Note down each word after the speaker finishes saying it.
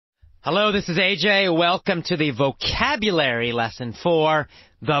Hello, this is AJ. Welcome to the vocabulary lesson for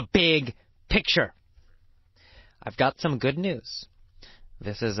the big picture. I've got some good news.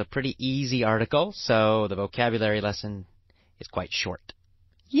 This is a pretty easy article, so the vocabulary lesson is quite short.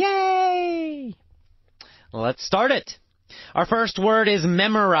 Yay! Let's start it. Our first word is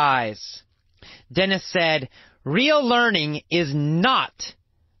memorize. Dennis said, real learning is not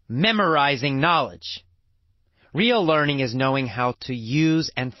memorizing knowledge. Real learning is knowing how to use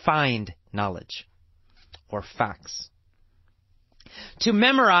and find knowledge or facts. To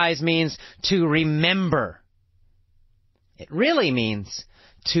memorize means to remember. It really means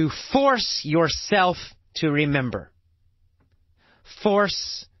to force yourself to remember.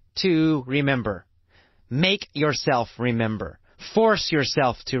 Force to remember. Make yourself remember. Force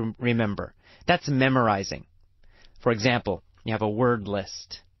yourself to remember. That's memorizing. For example, you have a word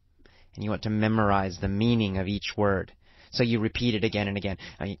list, and you want to memorize the meaning of each word. So you repeat it again and again,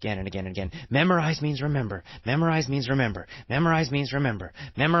 again and again and again. Memorize means remember. Memorize means remember. Memorize means remember.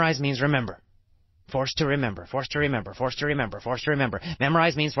 Memorize means remember. Force to remember. Force to remember. Force to remember. Force to remember.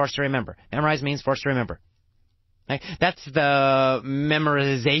 Memorize means force to remember. Memorize means force to remember. Right? That's the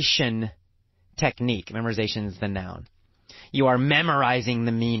memorization technique. Memorization is the noun. You are memorizing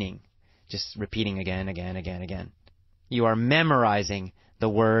the meaning. Just repeating again, again, again, again. You are memorizing the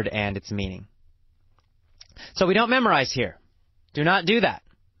word and its meaning. So we don't memorize here. Do not do that.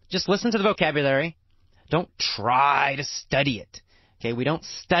 Just listen to the vocabulary. Don't try to study it. Okay, we don't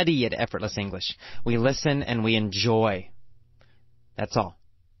study at Effortless English. We listen and we enjoy. That's all.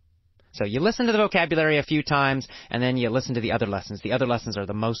 So you listen to the vocabulary a few times, and then you listen to the other lessons. The other lessons are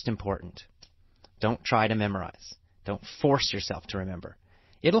the most important. Don't try to memorize. Don't force yourself to remember.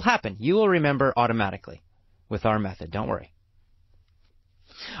 It'll happen. You will remember automatically with our method. Don't worry.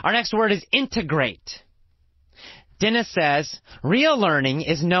 Our next word is integrate. Dennis says, real learning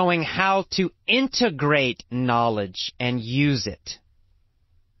is knowing how to integrate knowledge and use it.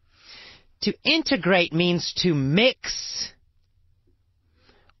 To integrate means to mix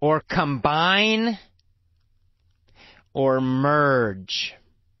or combine or merge.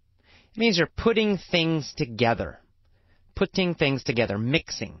 It means you're putting things together. Putting things together,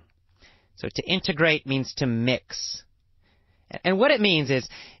 mixing. So to integrate means to mix. And what it means is,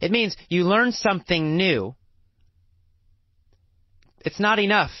 it means you learn something new. It's not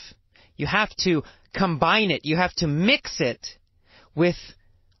enough. You have to combine it. You have to mix it with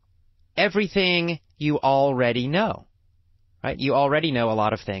everything you already know. Right? You already know a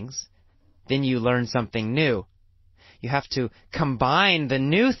lot of things. Then you learn something new. You have to combine the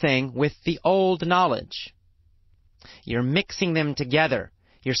new thing with the old knowledge. You're mixing them together.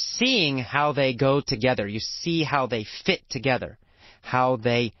 You're seeing how they go together. You see how they fit together, how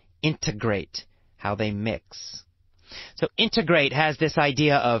they integrate, how they mix. So integrate has this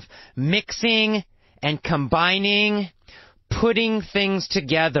idea of mixing and combining, putting things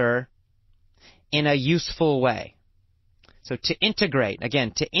together in a useful way. So to integrate,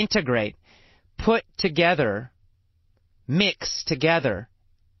 again, to integrate, put together, mix together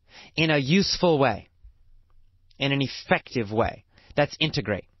in a useful way, in an effective way. That's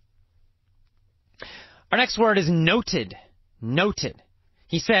integrate. Our next word is noted. Noted.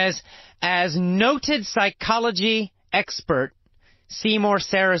 He says, as noted psychology expert Seymour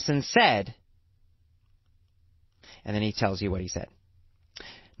Saracen said, and then he tells you what he said.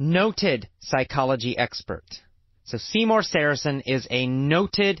 Noted psychology expert. So Seymour Saracen is a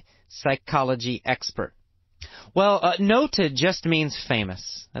noted psychology expert. Well, noted just means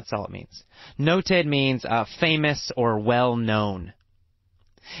famous. That's all it means. Noted means famous or well-known.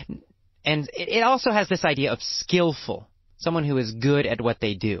 And it also has this idea of skillful, someone who is good at what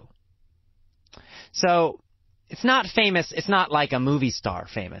they do. So it's not famous. It's not like a movie star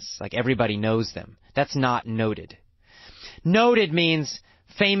famous, like everybody knows them. That's not noted. Noted means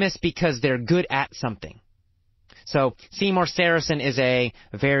famous because they're good at something. So Seymour Saracen is a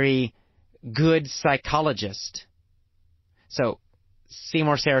very good psychologist. So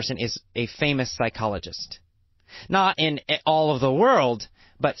Seymour Saracen is a famous psychologist. Not in all of the world,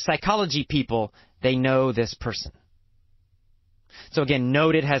 but psychology people, they know this person. So again,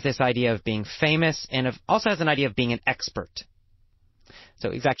 noted has this idea of being famous and also has an idea of being an expert.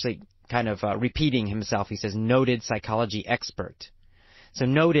 So he's actually kind of repeating himself. He says noted psychology expert. So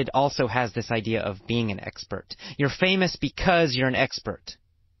noted also has this idea of being an expert. You're famous because you're an expert.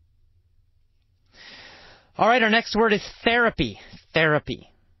 All right, our next word is therapy. Therapy.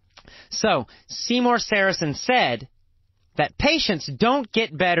 So Seymour Saracen said that patients don't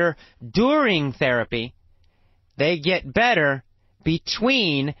get better during therapy. They get better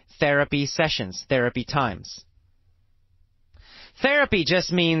between therapy sessions, therapy times. Therapy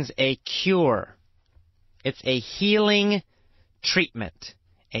just means a cure. It's a healing treatment,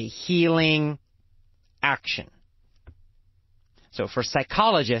 a healing action. So for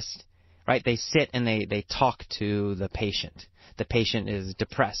psychologists, right, they sit and they talk to the patient. The patient is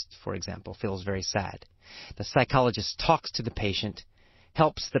depressed, for example, feels very sad. The psychologist talks to the patient,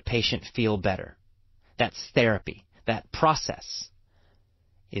 helps the patient feel better. That's therapy. That process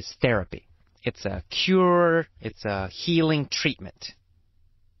is therapy. It's a cure, it's a healing treatment.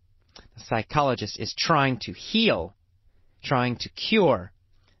 The psychologist is trying to heal, trying to cure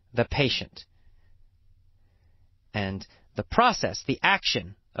the patient. And the process, the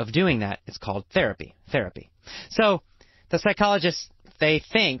action of doing that is called therapy. So the psychologists, they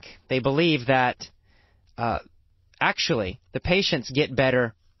believe that actually the patients get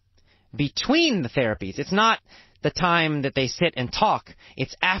better between the therapies. It's not the time that they sit and talk.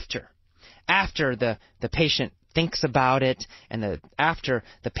 It's after the patient thinks about it, and after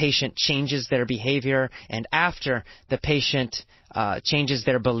the patient changes their behavior, and after the patient changes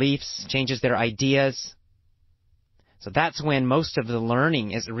their beliefs, changes their ideas. So that's when most of the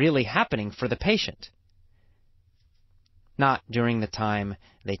learning is really happening for the patient, not during the time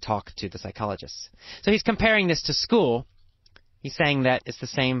they talk to the psychologists. So he's comparing this to school. He's saying that it's the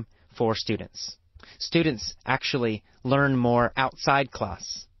same for students. Students actually learn more outside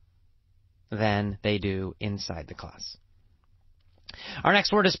class than they do inside the class. Our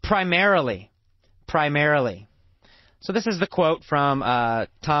next word is primarily. Primarily. So this is the quote from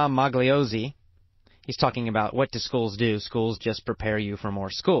Tom Magliozzi. He's talking about what do schools do? Schools just prepare you for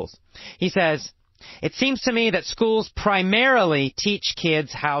more schools. He says, "It seems to me that schools primarily teach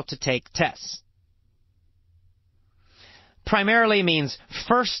kids how to take tests." Primarily means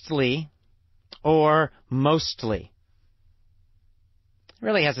firstly or mostly. It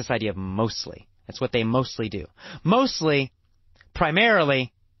really has this idea of mostly. That's what they mostly do. Mostly,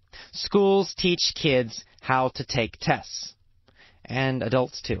 primarily, schools teach kids how to take tests. And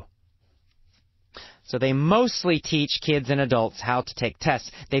adults too. So they mostly teach kids and adults how to take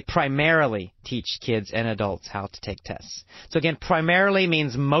tests. They primarily teach kids and adults how to take tests. So again, primarily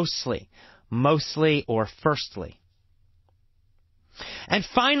means mostly or firstly. And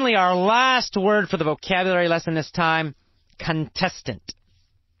finally, our last word for the vocabulary lesson this time, contestant.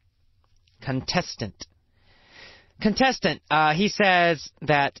 Contestant. Contestant, he says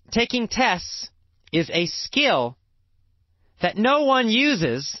that taking tests is a skill that no one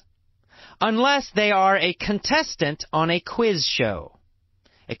uses unless they are a contestant on a quiz show.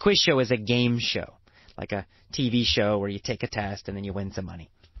 A quiz show is a game show, like a TV show where you take a test and then you win some money.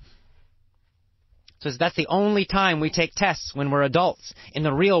 So that's the only time we take tests when we're adults. In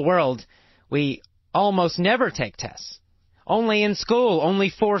the real world, we almost never take tests. Only in school, only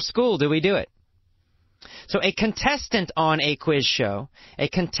for school do we do it. So a contestant on a quiz show, a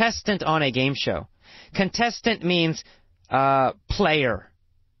contestant on a game show. Contestant means player.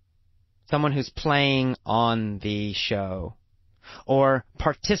 Someone who's playing on the show. Or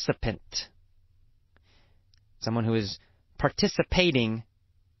participant. Someone who is participating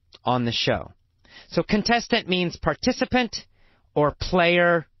on the show. So contestant means participant or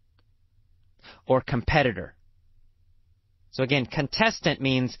player or competitor. So again, contestant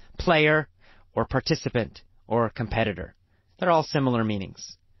means player or participant or competitor. They're all similar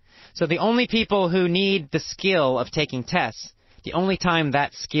meanings. So the only people who need the skill of taking tests, the only time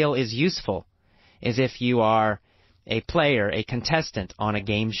that skill is useful is if you are a player, a contestant on a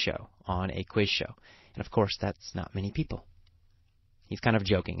game show, on a quiz show. And of course, that's not many people. He's kind of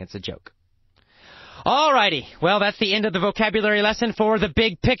joking. It's a joke. Alrighty, well, that's the end of the vocabulary lesson for the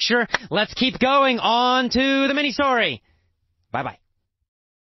big picture. Let's keep going on to the mini story. Bye-bye.